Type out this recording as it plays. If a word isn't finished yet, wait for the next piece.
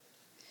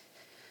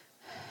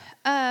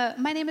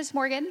My name is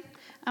Morgan.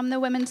 I'm the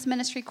women's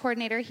ministry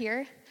coordinator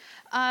here.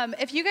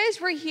 If you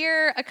guys were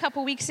here a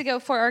couple weeks ago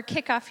for our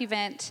kickoff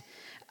event,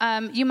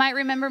 you might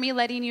remember me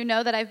letting you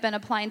know that I've been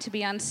applying to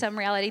be on some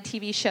reality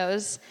TV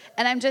shows,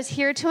 and I'm just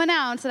here to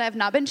announce that I've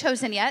not been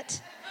chosen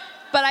yet,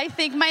 but I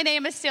think my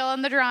name is still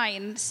in the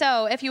drawing.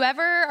 So if you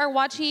ever are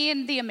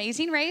watching The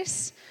Amazing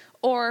Race,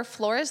 or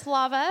Floor is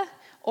Lava,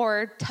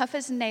 or Tough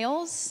as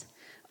Nails,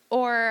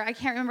 or I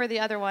can't remember the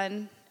other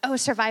one,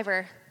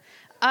 Survivor.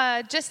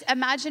 Just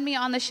imagine me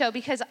on the show,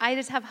 because I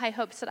just have high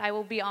hopes that I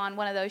will be on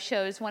one of those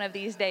shows one of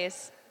these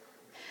days.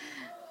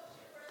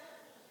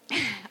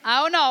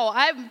 I don't know.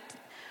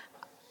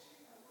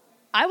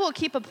 I will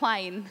keep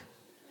applying.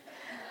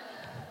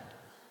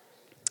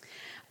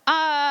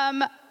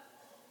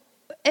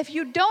 If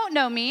you don't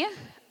know me,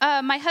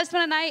 my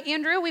husband and I,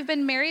 Andrew, we've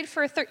been married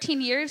for 13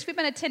 years. We've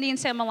been attending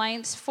Salem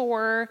Alliance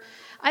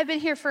I've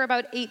been here for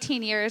about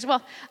 18 years.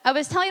 Well, I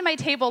was telling my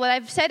table that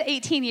I've said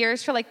 18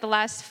 years for like the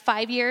last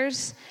 5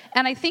 years,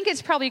 and I think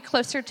it's probably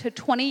closer to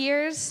 20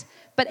 years,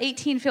 but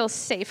 18 feels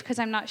safe because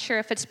I'm not sure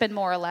if it's been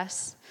more or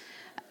less.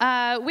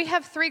 We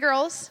have 3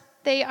 girls.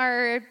 They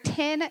are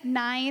 10,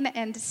 9,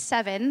 and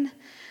 7,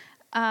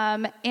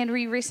 and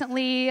we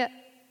recently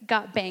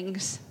got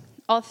bangs,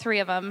 all 3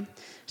 of them.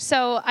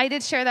 So I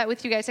did share that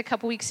with you guys a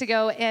couple weeks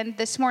ago, and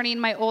this morning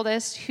my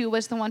oldest, who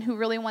was the one who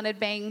really wanted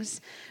bangs,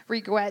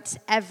 regrets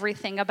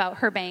everything about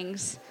her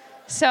bangs.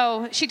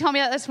 So she told me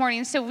that this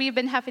morning, so we've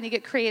been having to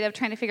get creative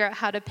trying to figure out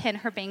how to pin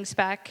her bangs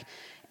back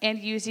and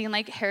using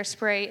like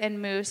hairspray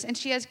and mousse, and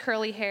she has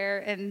curly hair,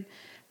 and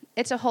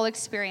it's a whole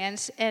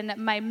experience. And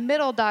my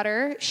middle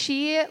daughter,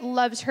 she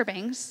loves her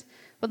bangs,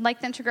 would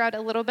like them to grow out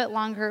a little bit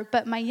longer,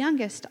 but my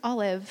youngest,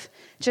 Olive,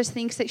 just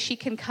thinks that she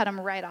can cut them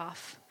right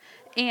off.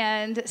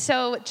 And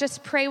so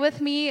just pray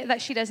with me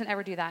that she doesn't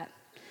ever do that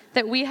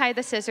we hide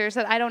the scissors,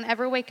 that I don't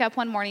ever wake up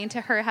one morning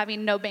to her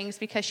having no bangs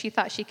because she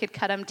thought she could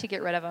cut them to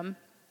get rid of them.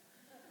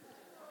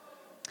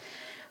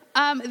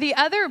 The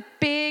other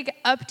big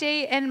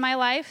update in my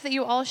life that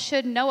you all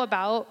should know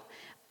about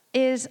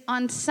is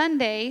on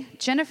Sunday,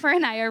 Jennifer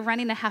and I are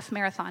running a half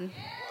marathon.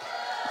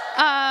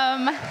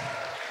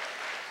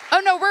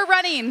 We're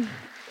running.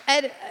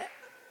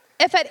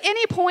 If at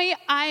any point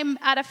I'm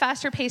at a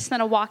faster pace than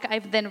a walk,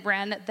 I've then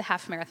ran the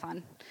half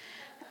marathon.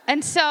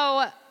 And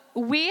so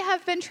we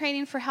have been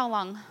training for how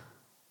long?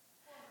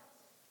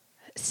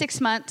 6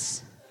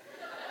 months.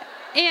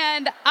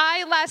 And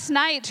I last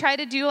night tried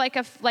to do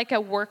like a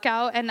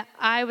workout, and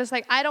I was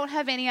like, I don't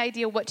have any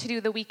idea what to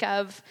do the week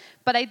of,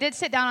 but I did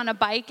sit down on a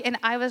bike, and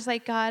I was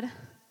like, God,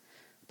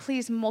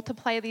 please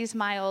multiply these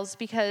miles,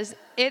 because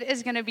it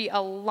is going to be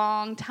a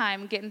long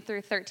time getting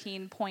through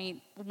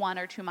 13.1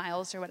 or 2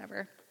 miles or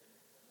whatever.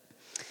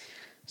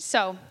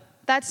 So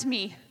that's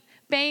me.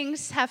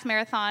 Bangs, half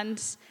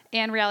marathons,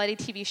 and reality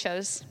TV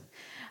shows.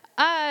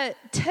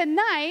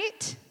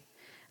 Tonight,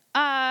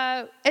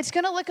 it's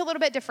going to look a little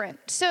bit different.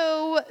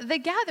 So the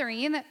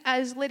gathering,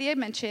 as Lydia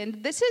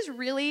mentioned, this is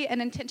really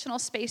an intentional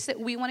space that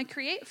we want to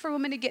create for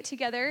women to get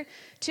together,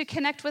 to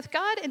connect with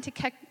God and to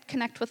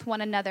connect with one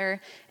another.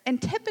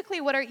 And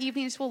typically what our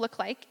evenings will look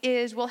like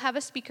is we'll have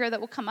a speaker that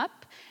will come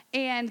up,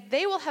 and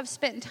they will have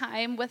spent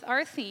time with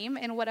our theme,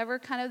 and whatever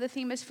kind of the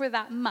theme is for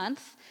that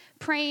month,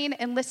 praying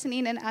and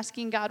listening and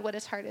asking God what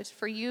his heart is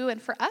for you and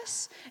for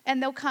us.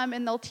 And they'll come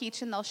and they'll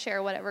teach and they'll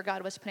share whatever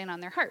God was putting on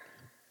their heart.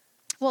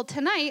 Well,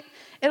 tonight,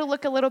 it'll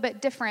look a little bit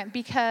different,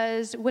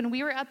 because when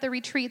we were at the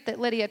retreat that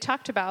Lydia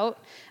talked about,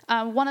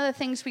 one of the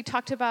things we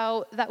talked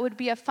about that would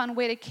be a fun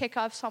way to kick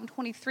off Psalm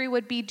 23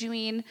 would be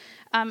doing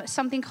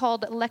something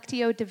called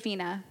Lectio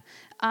Divina.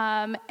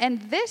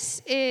 And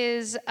this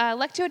is,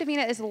 Lectio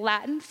Divina is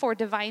Latin for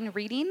divine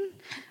reading,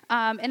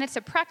 and it's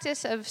a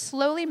practice of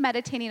slowly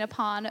meditating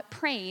upon,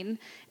 praying,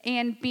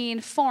 and being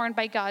formed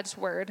by God's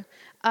word.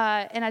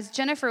 And as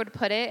Jennifer would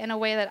put it, in a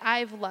way that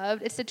I've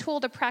loved, it's a tool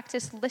to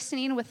practice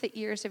listening with the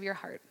ears of your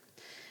heart.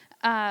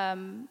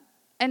 And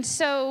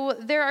so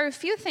there are a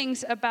few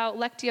things about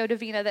Lectio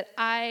Divina that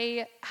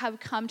I have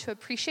come to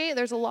appreciate.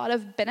 There's a lot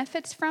of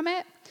benefits from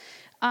it.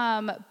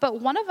 But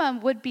one of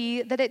them would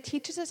be that it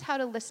teaches us how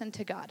to listen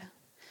to God.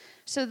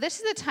 So this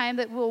is the time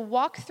that we'll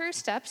walk through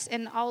steps,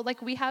 and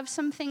we have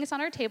some things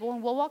on our table,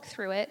 and we'll walk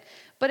through it.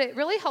 But it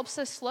really helps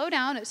us slow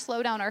down. It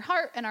slows down our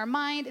heart and our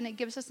mind, and it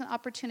gives us an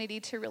opportunity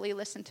to really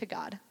listen to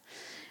God.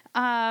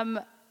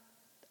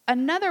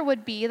 Another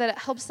would be that it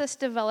helps us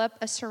develop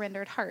a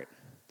surrendered heart.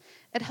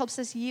 It helps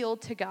us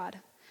yield to God.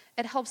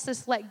 It helps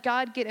us let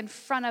God get in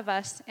front of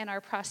us in our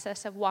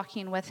process of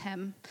walking with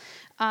him.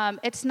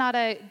 It's not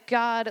a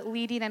God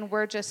leading and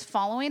we're just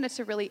following. It's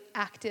a really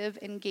active,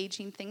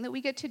 engaging thing that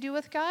we get to do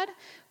with God,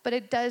 but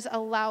it does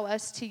allow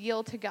us to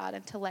yield to God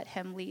and to let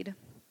him lead.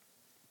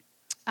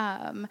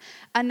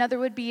 Another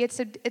would be it's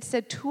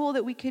a tool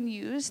that we can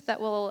use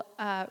that will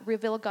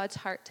reveal God's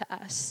heart to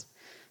us.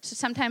 So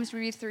sometimes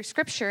we read through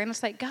scripture and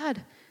it's like,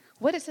 God,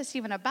 what is this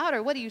even about?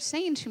 Or what are you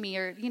saying to me?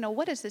 Or,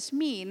 what does this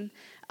mean?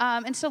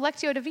 And so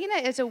Lectio Divina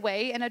is a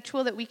way and a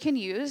tool that we can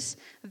use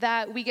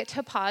that we get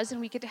to pause and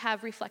we get to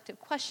have reflective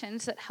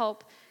questions that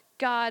help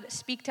God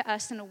speak to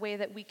us in a way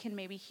that we can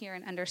maybe hear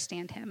and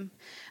understand him.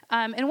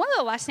 And one of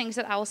the last things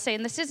that I will say,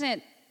 and this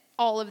isn't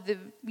all of the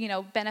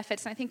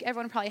benefits, and I think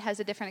everyone probably has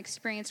a different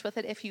experience with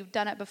it if you've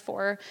done it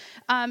before,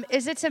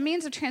 is it's a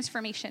means of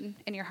transformation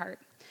in your heart.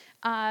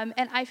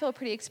 And I feel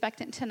pretty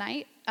expectant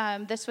tonight.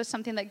 This was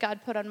something that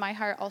God put on my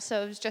heart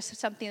also. It was just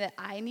something that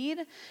I need,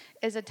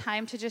 is a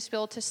time to just be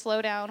able to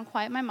slow down,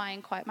 quiet my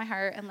mind, quiet my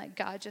heart, and let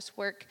God just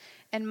work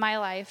in my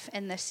life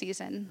in this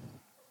season.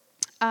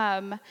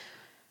 I'm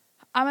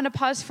going to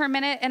pause for a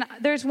minute, and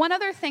there's one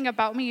other thing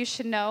about me you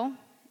should know.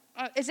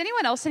 Is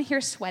anyone else in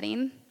here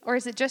sweating, or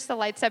is it just the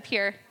lights up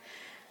here?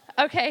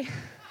 Okay.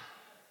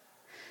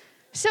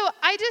 So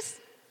I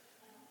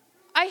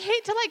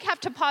hate to have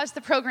to pause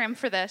the program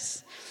for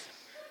this,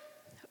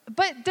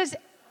 but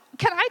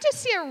can I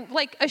just see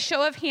a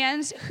show of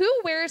hands? Who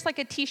wears a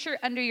t-shirt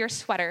under your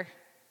sweater?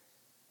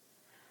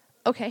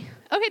 Okay,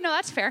 no,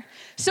 that's fair.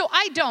 So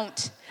I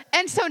don't.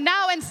 And so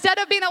now, instead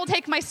of being able to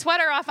take my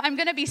sweater off, I'm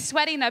going to be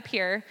sweating up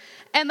here,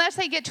 unless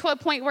I get to a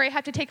point where I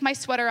have to take my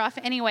sweater off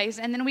anyways,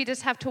 and then we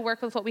just have to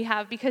work with what we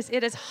have because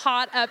it is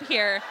hot up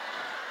here.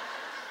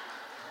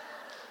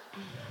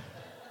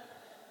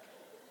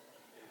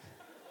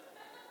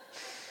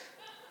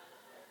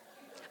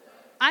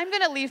 I'm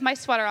going to leave my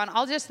sweater on.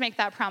 I'll just make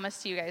that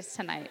promise to you guys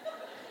tonight.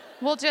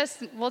 We'll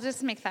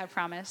just make that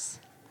promise.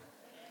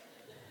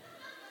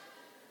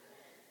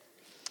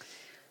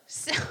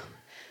 So,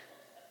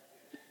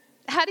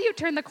 how do you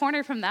turn the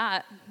corner from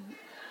that?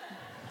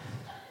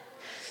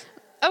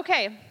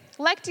 Okay,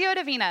 Lectio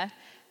Divina.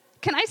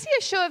 Can I see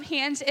a show of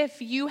hands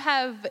if you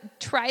have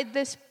tried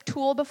this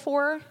tool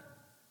before?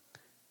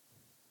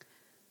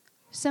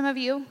 Some of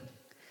you?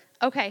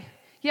 Okay.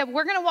 Yeah,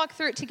 we're going to walk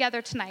through it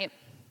together tonight.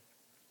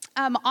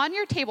 On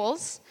your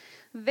tables,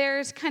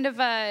 there's kind of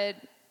a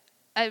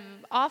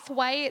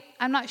off-white,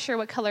 I'm not sure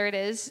what color it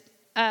is,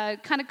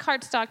 kind of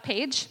cardstock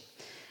page.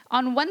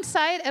 On one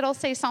side, it'll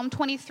say Psalm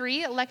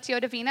 23, Lectio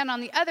Divina, and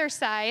on the other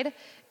side,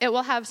 it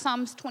will have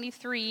Psalms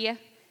 23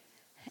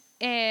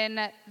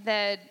 in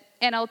the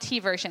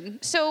NLT version.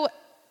 So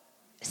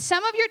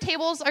some of your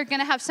tables are going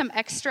to have some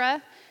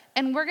extra,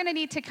 and we're going to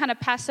need to kind of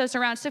pass those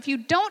around. So if you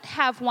don't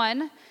have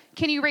one,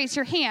 can you raise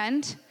your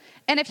hand?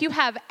 And if you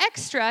have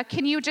extra,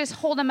 can you just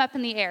hold them up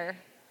in the air?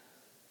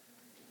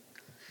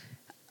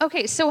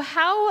 Okay, so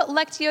how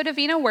Lectio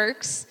Divina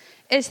works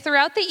is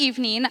throughout the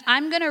evening,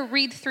 I'm going to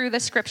read through the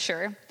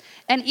scripture.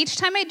 And each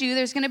time I do,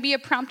 there's going to be a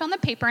prompt on the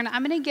paper, and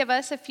I'm going to give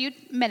us a few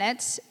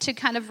minutes to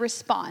kind of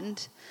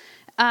respond.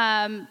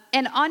 And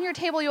on your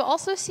table, you'll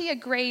also see a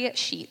gray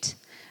sheet.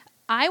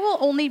 I will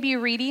only be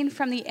reading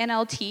from the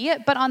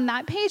NLT, but on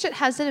that page, it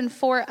has it in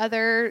 4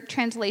 other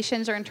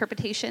translations or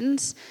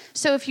interpretations.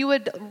 So if you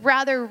would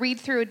rather read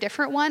through a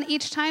different one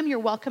each time, you're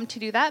welcome to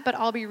do that, but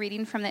I'll be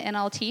reading from the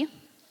NLT.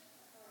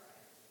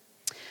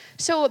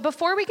 So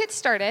before we get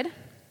started,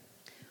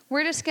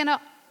 we're just going to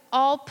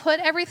all put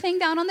everything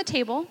down on the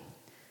table,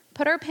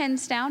 put our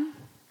pens down.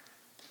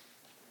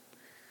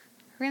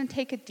 We're going to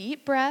take a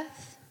deep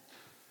breath.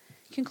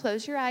 You can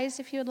close your eyes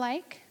if you would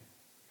like.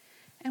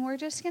 And we're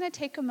just going to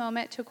take a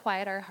moment to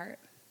quiet our heart.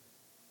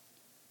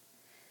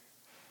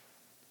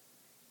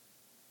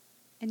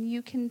 And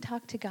you can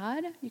talk to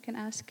God. You can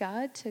ask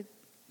God to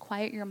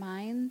quiet your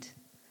mind.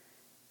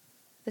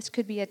 This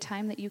could be a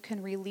time that you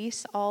can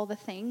release all the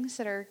things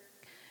that are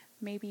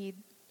maybe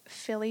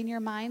filling your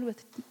mind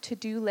with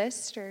to-do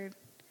lists or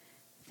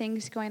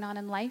things going on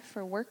in life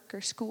or work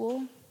or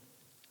school.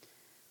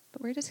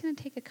 But we're just going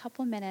to take a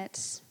couple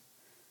minutes,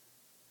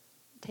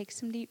 take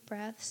some deep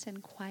breaths,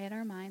 and quiet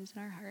our minds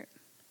and our heart.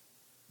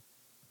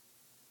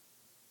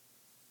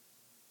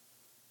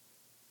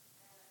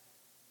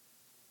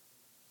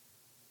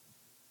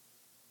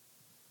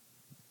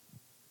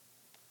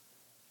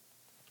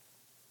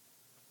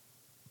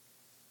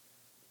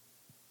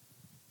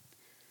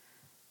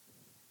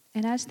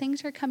 And as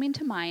things are coming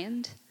to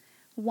mind,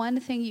 one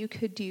thing you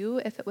could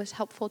do, if it was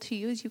helpful to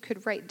you, is you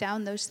could write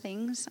down those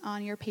things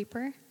on your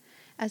paper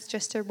as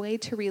just a way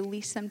to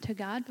release them to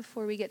God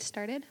before we get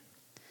started.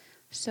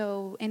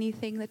 So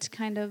anything that's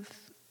kind of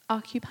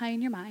occupying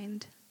your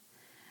mind.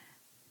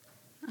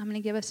 I'm going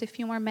to give us a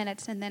few more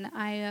minutes, and then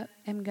I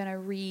am going to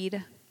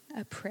read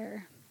a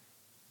prayer.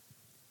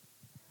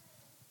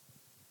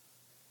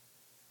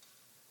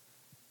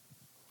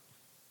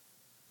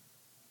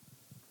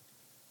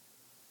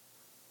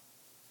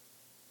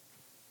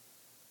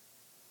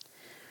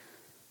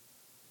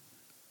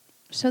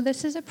 So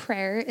this is a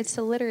prayer. It's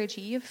a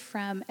liturgy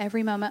from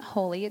Every Moment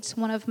Holy. It's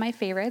one of my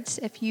favorites.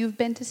 If you've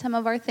been to some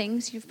of our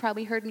things, you've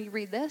probably heard me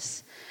read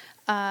this.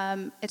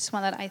 It's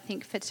one that I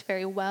think fits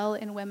very well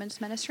in women's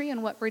ministry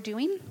and what we're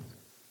doing.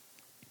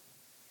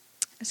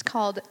 It's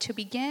called To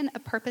Begin a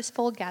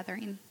Purposeful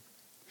Gathering.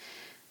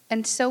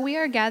 And so we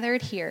are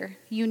gathered here,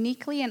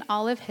 uniquely in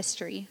all of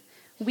history,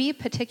 we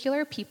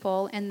particular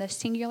people in the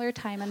singular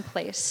time and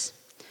place.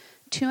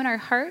 Tune our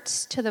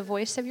hearts to the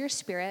voice of your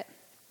Spirit.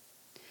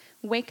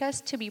 Wake us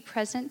to be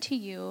present to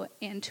you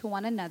and to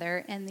one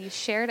another in these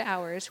shared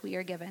hours we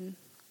are given.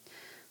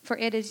 For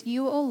it is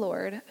you, O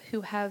Lord,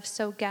 who have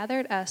so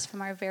gathered us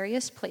from our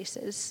various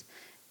places,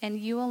 and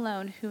you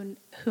alone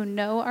who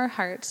know our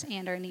hearts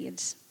and our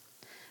needs.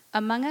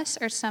 Among us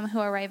are some who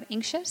arrive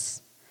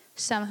anxious,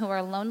 some who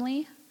are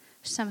lonely,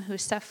 some who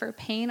suffer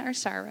pain or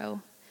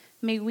sorrow.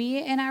 May we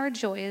in our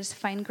joys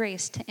find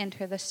grace to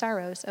enter the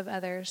sorrows of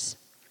others.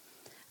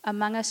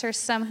 Among us are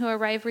some who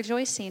arrive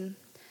rejoicing,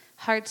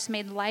 hearts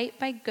made light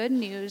by good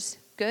news,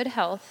 good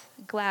health,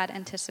 glad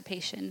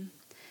anticipation.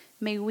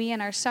 May we in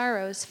our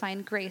sorrows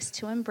find grace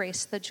to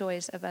embrace the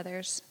joys of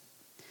others.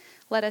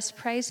 Let us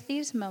prize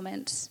these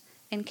moments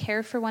and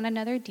care for one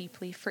another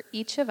deeply, for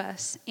each of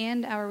us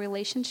and our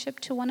relationship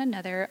to one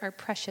another are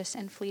precious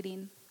and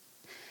fleeting.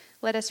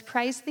 Let us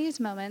prize these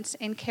moments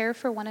and care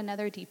for one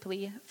another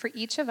deeply, for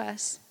each of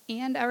us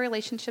and our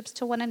relationships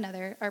to one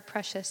another are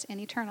precious and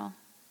eternal.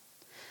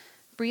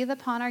 Breathe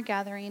upon our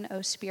gathering,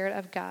 O Spirit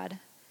of God.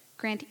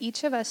 Grant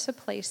each of us a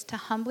place to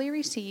humbly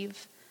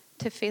receive,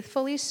 to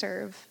faithfully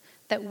serve,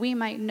 that we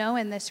might know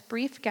in this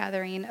brief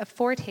gathering a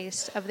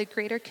foretaste of the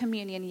greater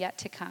communion yet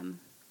to come.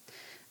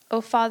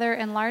 O Father,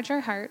 enlarge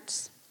our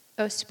hearts.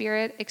 O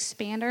Spirit,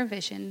 expand our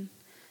vision.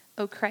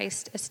 O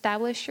Christ,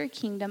 establish your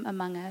kingdom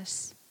among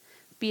us.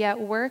 Be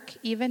at work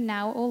even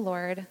now, O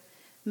Lord.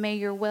 May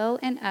your will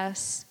in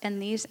us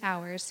and these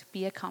hours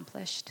be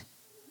accomplished.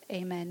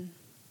 Amen.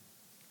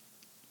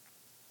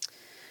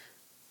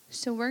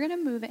 So we're going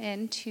to move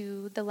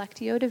into the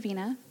Lectio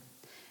Divina,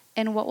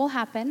 and what will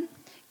happen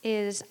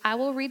is I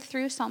will read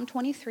through Psalm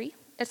 23.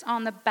 It's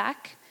on the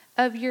back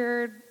of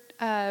your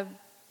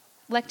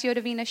Lectio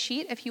Divina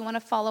sheet if you want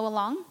to follow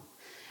along.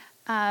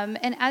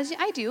 And as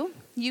I do,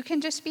 you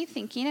can just be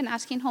thinking and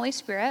asking Holy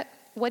Spirit,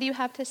 what do you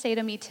have to say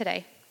to me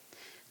today?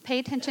 Pay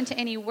attention to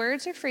any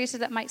words or phrases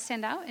that might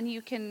stand out, and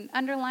you can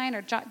underline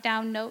or jot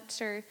down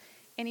notes or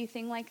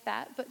anything like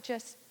that, but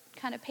just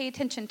kind of pay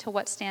attention to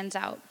what stands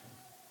out.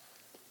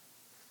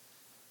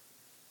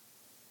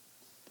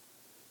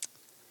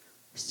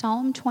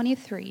 Psalm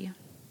 23.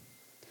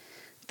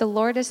 The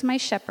Lord is my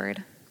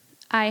shepherd.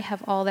 I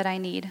have all that I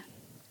need.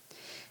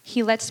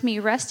 He lets me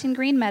rest in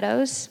green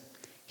meadows.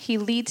 He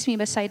leads me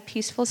beside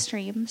peaceful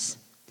streams.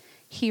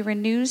 He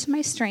renews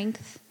my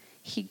strength.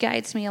 He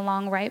guides me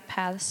along right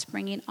paths,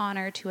 bringing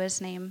honor to his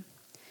name.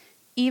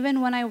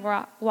 Even when I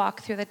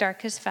walk through the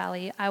darkest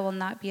valley, I will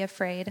not be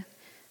afraid,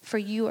 for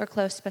you are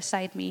close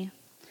beside me.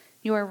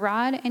 Your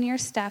rod and your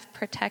staff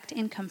protect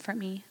and comfort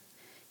me.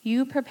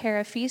 You prepare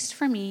a feast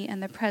for me in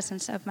the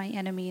presence of my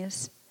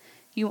enemies.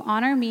 You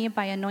honor me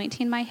by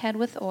anointing my head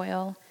with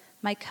oil.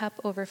 My cup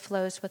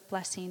overflows with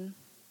blessing.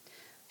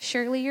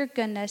 Surely your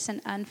goodness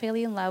and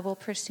unfailing love will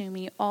pursue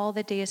me all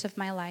the days of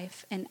my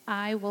life, and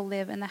I will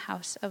live in the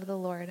house of the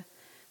Lord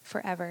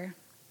forever.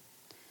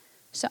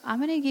 So I'm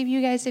going to give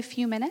you guys a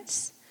few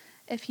minutes.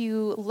 If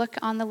you look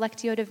on the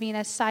Lectio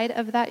Divina side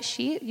of that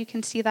sheet, you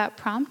can see that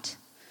prompt,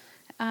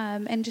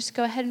 and just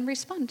go ahead and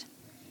respond.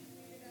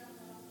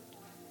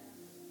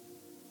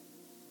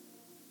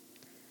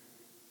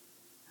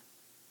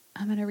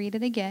 I'm going to read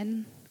it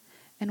again,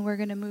 and we're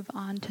going to move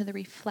on to the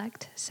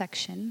reflect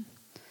section.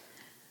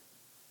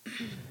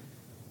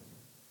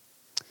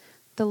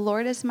 The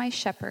Lord is my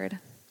shepherd.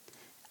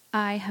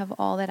 I have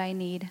all that I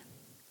need.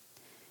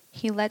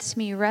 He lets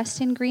me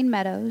rest in green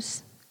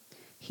meadows.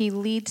 He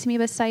leads me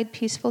beside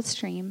peaceful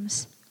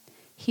streams.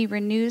 He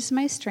renews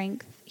my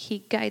strength. He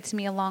guides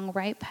me along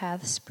right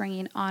paths,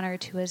 bringing honor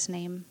to his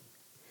name.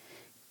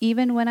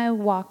 Even when I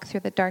walk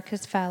through the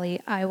darkest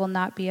valley, I will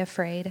not be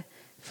afraid,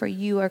 for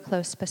you are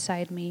close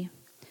beside me.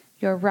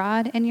 Your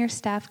rod and your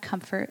staff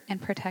comfort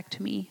and protect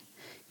me.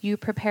 You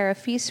prepare a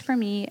feast for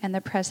me in the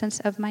presence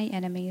of my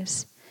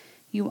enemies.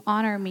 You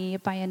honor me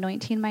by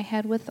anointing my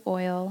head with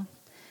oil.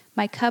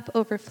 My cup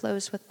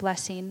overflows with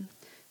blessing.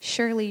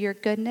 Surely your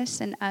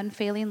goodness and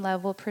unfailing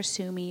love will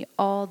pursue me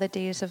all the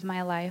days of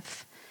my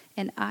life,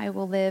 and I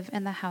will live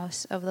in the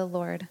house of the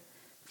Lord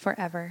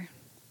forever.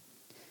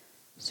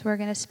 So we're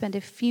going to spend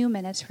a few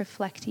minutes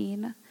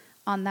reflecting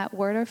on that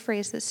word or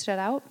phrase that stood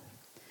out.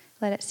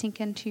 Let it sink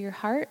into your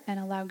heart and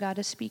allow God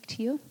to speak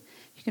to you.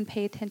 You can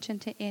pay attention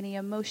to any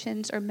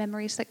emotions or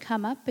memories that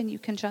come up, and you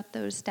can jot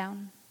those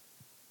down.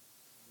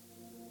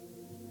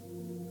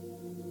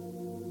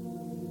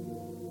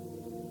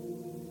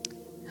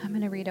 I'm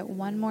going to read it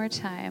one more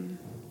time.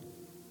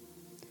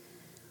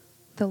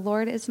 The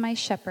Lord is my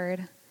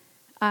shepherd.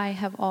 I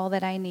have all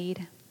that I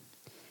need.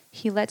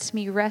 He lets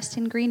me rest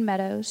in green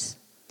meadows.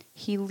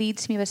 He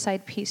leads me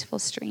beside peaceful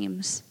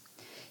streams.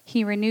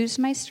 He renews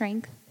my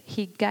strength.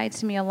 He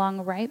guides me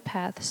along right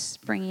paths,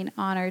 bringing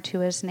honor to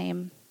his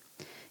name.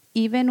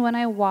 Even when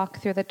I walk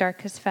through the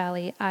darkest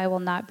valley, I will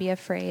not be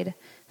afraid,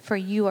 for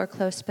you are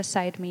close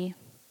beside me.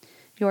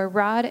 Your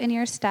rod and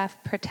your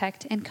staff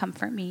protect and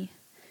comfort me.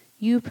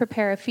 You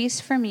prepare a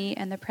feast for me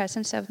in the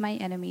presence of my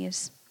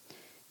enemies.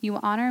 You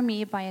honor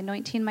me by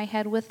anointing my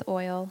head with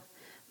oil.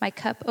 My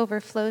cup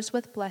overflows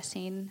with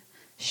blessing.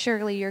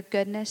 Surely your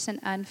goodness and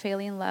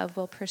unfailing love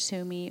will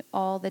pursue me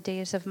all the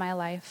days of my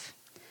life,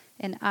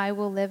 and I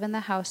will live in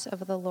the house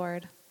of the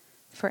Lord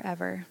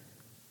forever.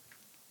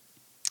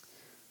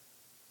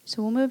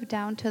 So we'll move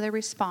down to the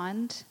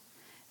respond,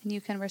 and you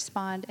can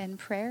respond in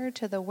prayer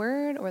to the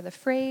word or the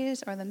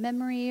phrase or the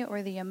memory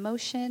or the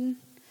emotion.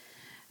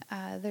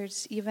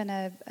 There's even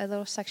a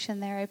little section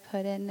there I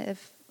put in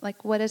of,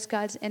 like, what is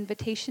God's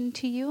invitation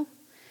to you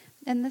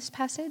in this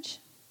passage?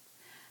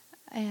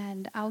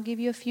 And I'll give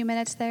you a few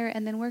minutes there,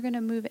 and then we're going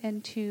to move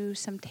into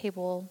some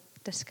table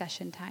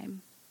discussion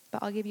time.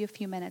 But I'll give you a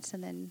few minutes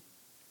and then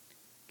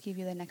give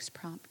you the next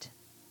prompt.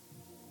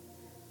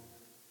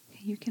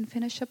 You can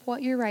finish up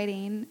what you're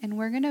writing, and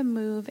we're going to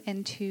move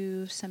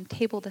into some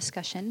table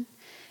discussion.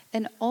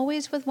 And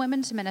always with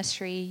women's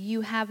ministry,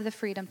 you have the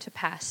freedom to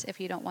pass if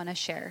you don't want to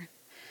share.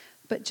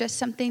 But just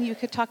something you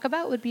could talk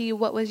about would be,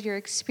 what was your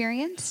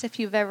experience? If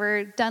you've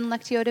ever done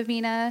Lectio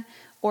Divina,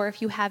 or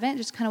if you haven't,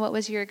 just kind of what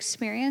was your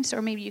experience?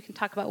 Or maybe you can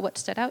talk about what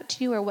stood out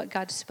to you or what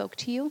God spoke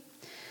to you.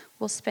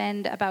 We'll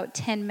spend about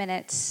 10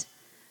 minutes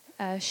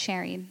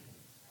sharing.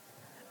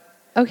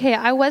 Okay,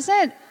 I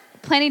wasn't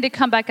planning to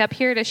come back up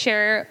here to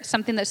share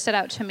something that stood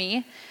out to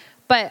me.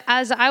 But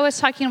as I was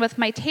talking with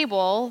my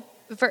table,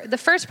 the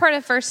first part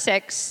of verse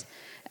 6,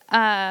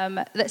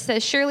 that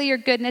says, surely your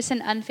goodness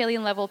and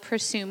unfailing love will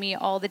pursue me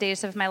all the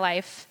days of my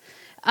life.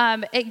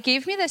 It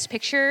gave me this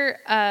picture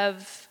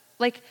of,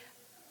 like,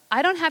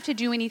 I don't have to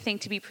do anything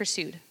to be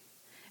pursued.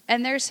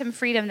 And there's some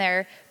freedom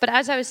there. But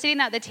as I was sitting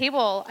at the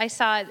table, I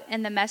saw it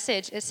in the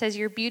message. It says,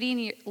 your beauty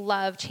and your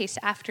love chase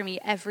after me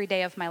every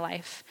day of my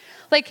life.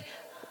 Like,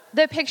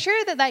 the picture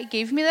that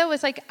gave me, though,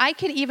 was like, I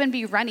could even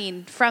be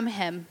running from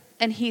him,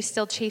 and he's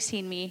still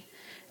chasing me.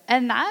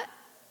 And that,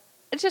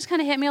 it just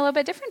kind of hit me a little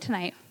bit different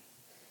tonight.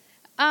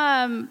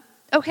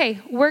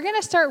 Okay, we're going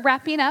to start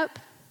wrapping up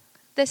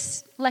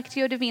this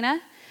Lectio Divina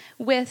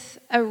with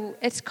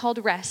it's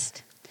called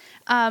rest.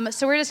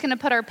 So we're just going to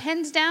put our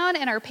pens down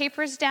and our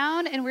papers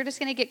down, and we're just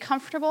going to get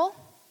comfortable.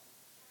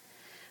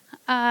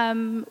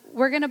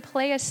 We're going to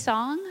play a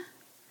song,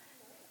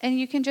 and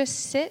you can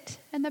just sit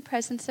in the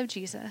presence of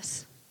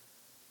Jesus.